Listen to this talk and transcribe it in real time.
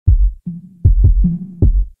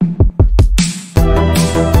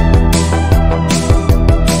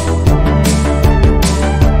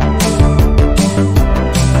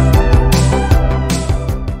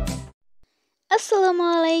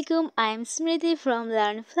I'm Smrity from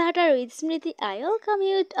Learn Flutter with Smrity. I welcome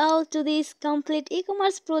you all to this complete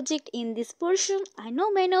e-commerce project. In this portion, I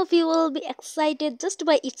know many of you will be excited just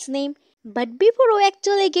by its name. But before we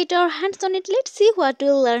actually get our hands on it, let's see what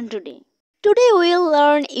we'll learn today. Today we'll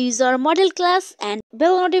learn user model class and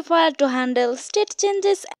bell notifier to handle state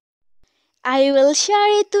changes. I will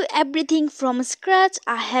share it to everything from scratch.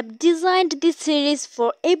 I have designed this series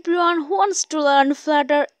for everyone who wants to learn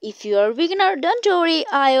Flutter. If you are a beginner, don't worry,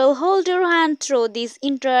 I will hold your hand through this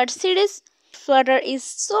entire series. Flutter is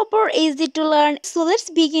super easy to learn, so let's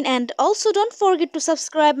begin. And also don't forget to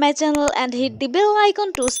subscribe my channel and hit the bell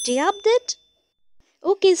icon to stay updated.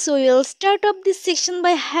 Okay, so we'll start off this section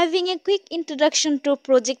by having a quick introduction to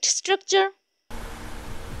project structure.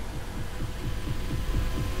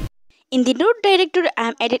 In the node directory, I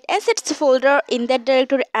am added assets folder. In that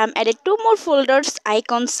directory, I am added two more folders,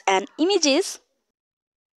 icons and images.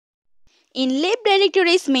 In lab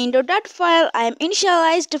directory's main.file, I am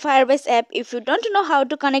initialized Firebase app. If you don't know how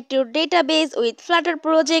to connect your database with Flutter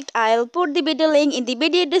project, I'll put the video link in the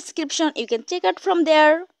video description. You can check out from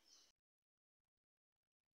there.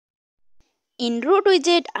 In root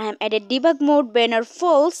widget, I am added debug mode banner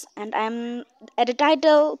false and I am added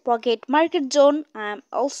title pocket market zone. I am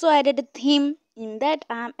also added a theme. In that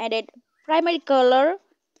I am added primary color,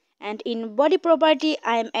 and in body property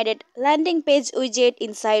I am added landing page widget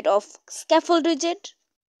inside of scaffold widget.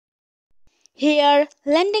 Here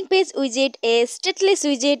landing page widget is stateless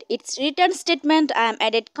widget. Its return statement I am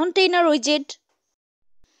added container widget.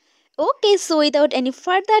 Okay, so without any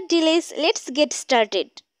further delays, let's get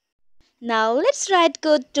started. Now let's write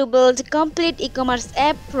code to build complete e-commerce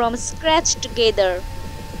app from scratch together.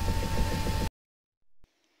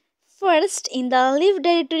 First, in the live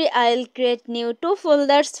directory, I'll create new two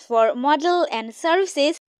folders for model and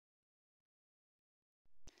services.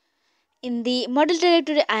 In the model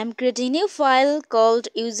directory, I am creating a new file called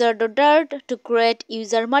user.dart to create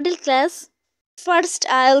user model class. First,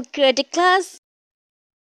 I'll create a class.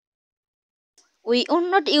 We will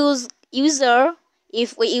not use user.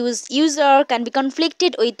 If we use user, can be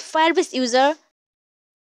conflicted with Firebase user.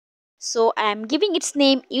 So I am giving its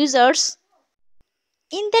name users.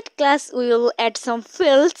 In that class, we will add some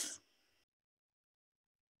fields.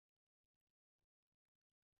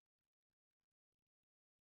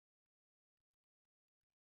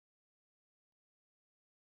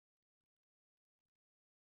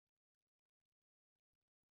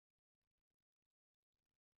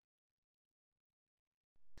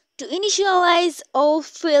 To initialize all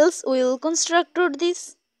fields, we will constructor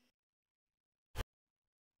this.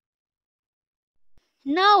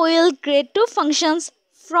 Now we will create two functions,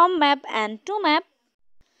 from map and to map.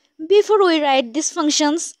 Before we write these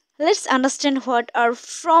functions, let's understand what are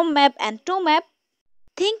from map and to map.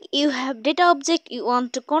 Think you have data object, you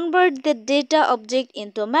want to convert the data object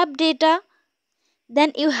into map data.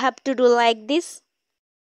 Then you have to do like this.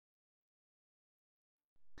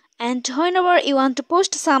 And whenever you want to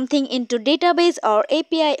post something into database or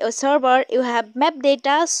API or server, you have map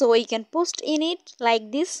data, so you can post in it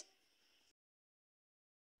like this.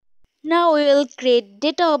 Now we will create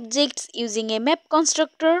data objects using a map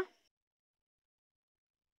constructor.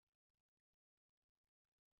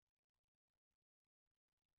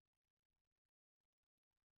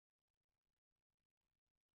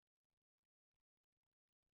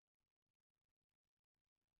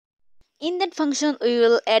 In that function, we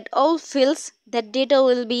will add all fields. That data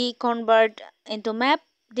will be converted into map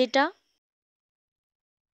data.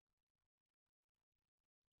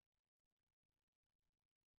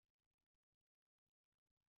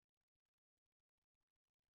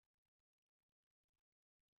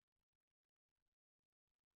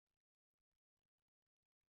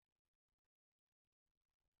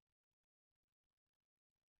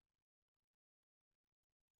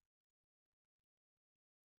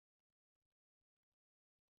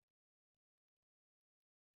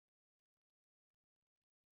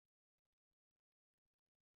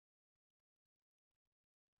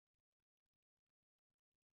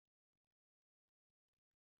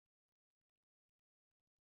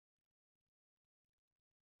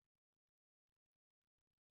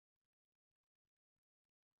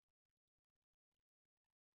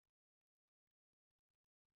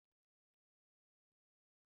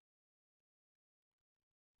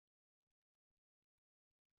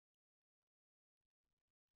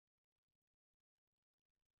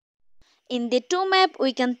 In the to map,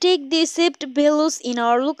 we can take the shipped values in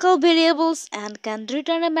our local variables and can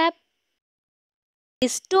return a map.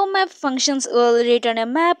 These to map functions will return a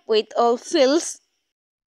map with all fields.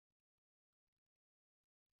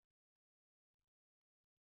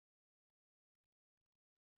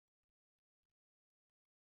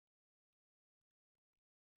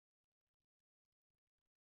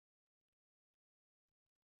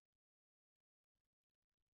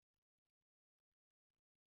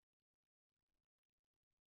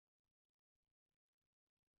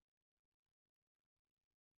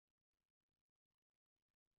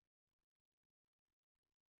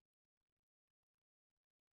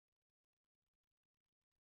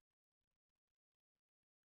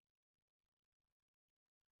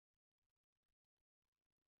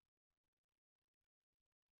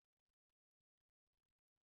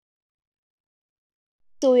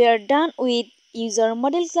 So we are done with user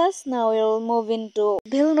model class. Now we will move into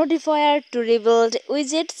value notifier to rebuild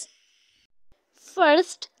widgets.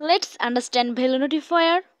 First, let's understand value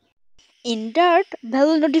notifier. In Dart,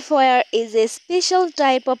 value notifier is a special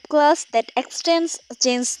type of class that extends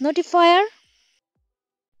change notifier.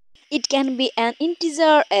 It can be an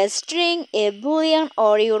integer, a string, a boolean,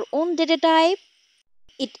 or your own data type.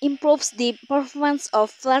 It improves the performance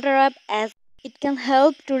of Flutter app as it can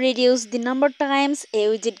help to reduce the number of times a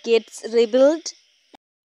widget gets rebuilt.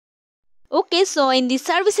 Okay, so in the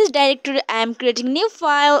services directory, I am creating new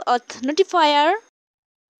file auth notifier.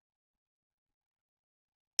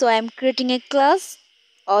 So I am creating a class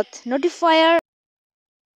auth notifier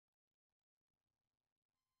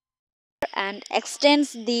and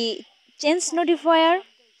extends the change notifier.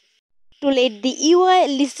 To let the UI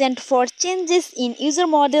listen for changes in user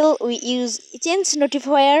model, we use change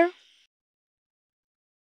notifier.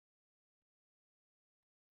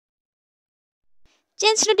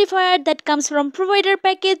 Change notifier that comes from provider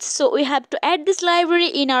package, so we have to add this library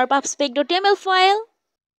in our pubspec.yml file.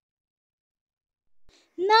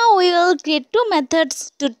 Now we will create two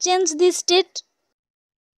methods to change the state.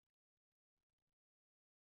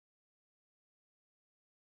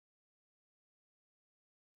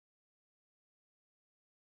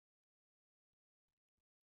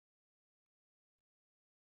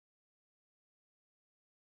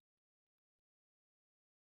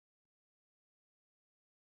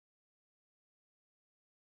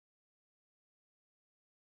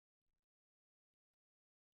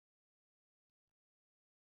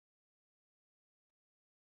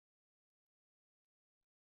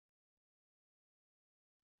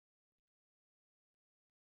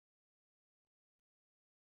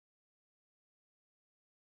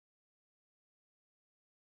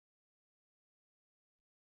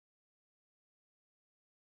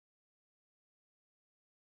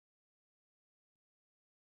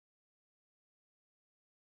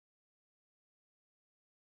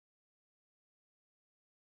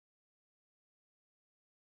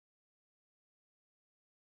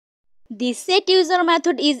 The setUser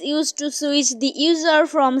method is used to switch the user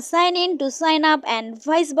from sign in to sign up and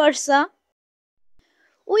vice versa.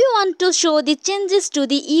 We want to show the changes to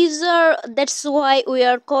the user, that's why we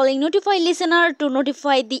are calling notify listener to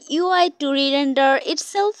notify the UI to re-render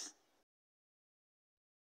itself.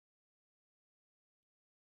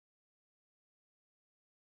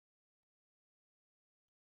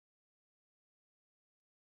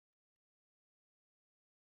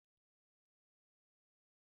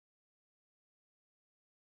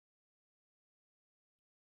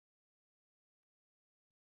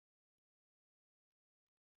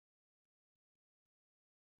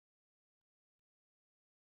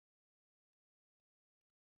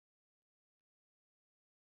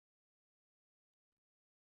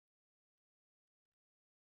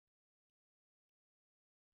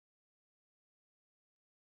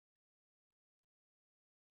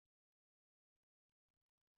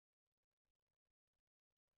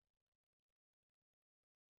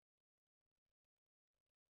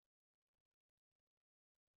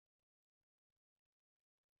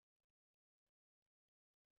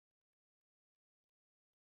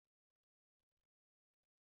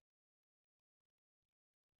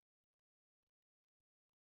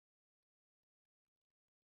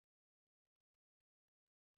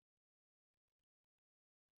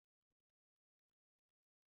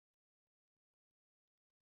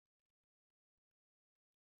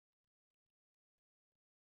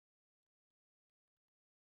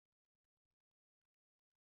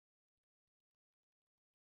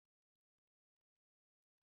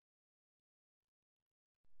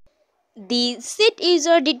 The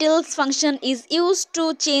setUserDetails function is used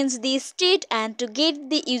to change the state and to get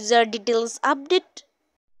the user details update.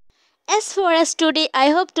 As for us today, I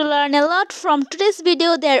hope to learn a lot from today's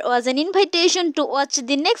video. There was an invitation to watch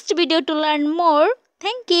the next video to learn more.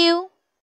 Thank you.